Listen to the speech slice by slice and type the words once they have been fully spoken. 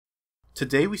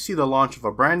Today we see the launch of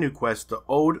a brand new quest, the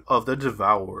Ode of the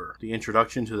Devourer, the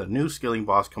introduction to the new skilling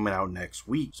boss coming out next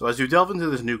week. So as you delve into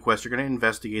this new quest, you're going to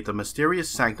investigate the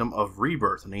mysterious Sanctum of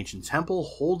Rebirth, an ancient temple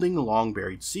holding long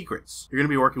buried secrets. You're going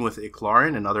to be working with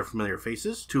Iclarian and other familiar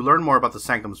faces to learn more about the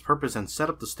Sanctum's purpose and set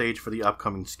up the stage for the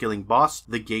upcoming skilling boss,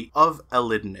 the Gate of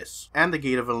Elidinus, and the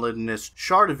Gate of Elidinus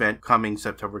Shard event coming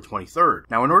September 23rd.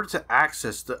 Now in order to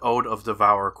access the Ode of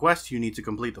Devourer quest, you need to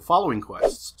complete the following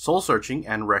quests: Soul Searching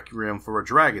and Requiem for a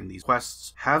Dragon. These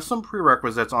quests have some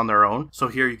prerequisites on their own, so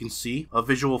here you can see a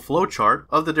visual flowchart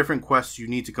of the different quests you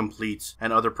need to complete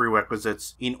and other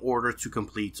prerequisites in order to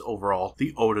complete overall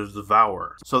the Ode of the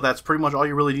Devourer. So that's pretty much all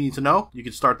you really need to know. You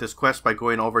can start this quest by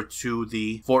going over to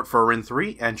the Fort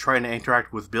Forinthry and trying to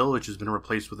interact with Bill, which has been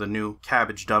replaced with a new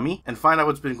cabbage dummy, and find out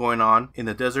what's been going on in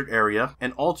the desert area,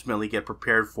 and ultimately get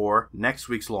prepared for next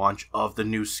week's launch of the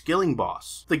new skilling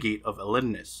boss, the Gate of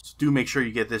Elidinus. So do make sure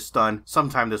you get this done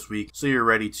sometime this week so you're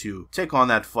ready to take on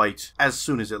that fight as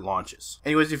soon as it launches.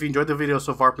 Anyways, if you enjoyed the video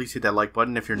so far, please hit that like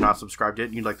button. If you're not subscribed yet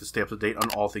and you'd like to stay up to date on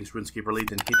all things RuneScape related,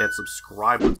 then hit that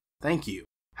subscribe button. Thank you.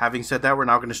 Having said that, we're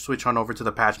now going to switch on over to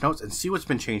the patch notes and see what's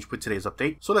been changed with today's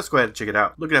update. So let's go ahead and check it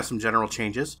out. Looking at some general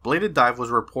changes, Bladed Dive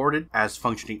was reported as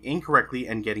functioning incorrectly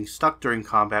and getting stuck during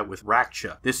combat with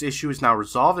Raksha. This issue is now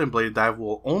resolved and Bladed Dive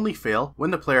will only fail when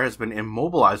the player has been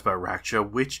immobilized by Raksha,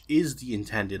 which is the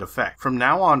intended effect. From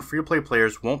now on, free-to-play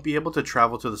players won't be able to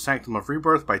travel to the Sanctum of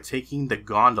Rebirth by taking the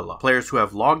gondola. Players who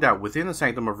have logged out within the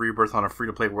Sanctum of Rebirth on a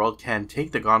free-to-play world can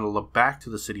take the gondola back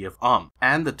to the city of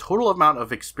And the total amount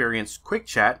of experience quick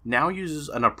chat now uses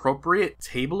an appropriate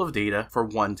table of data for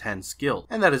 110 skill.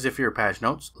 And that is it for your patch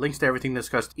notes. Links to everything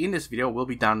discussed in this video will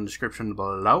be down in the description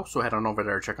below, so head on over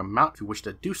there and check them out if you wish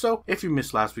to do so. If you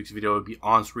missed last week's video, it would be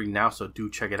on screen now, so do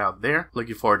check it out there.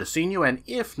 Looking forward to seeing you, and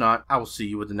if not, I will see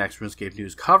you with the next RuneScape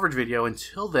news coverage video.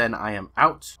 Until then, I am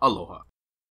out. Aloha.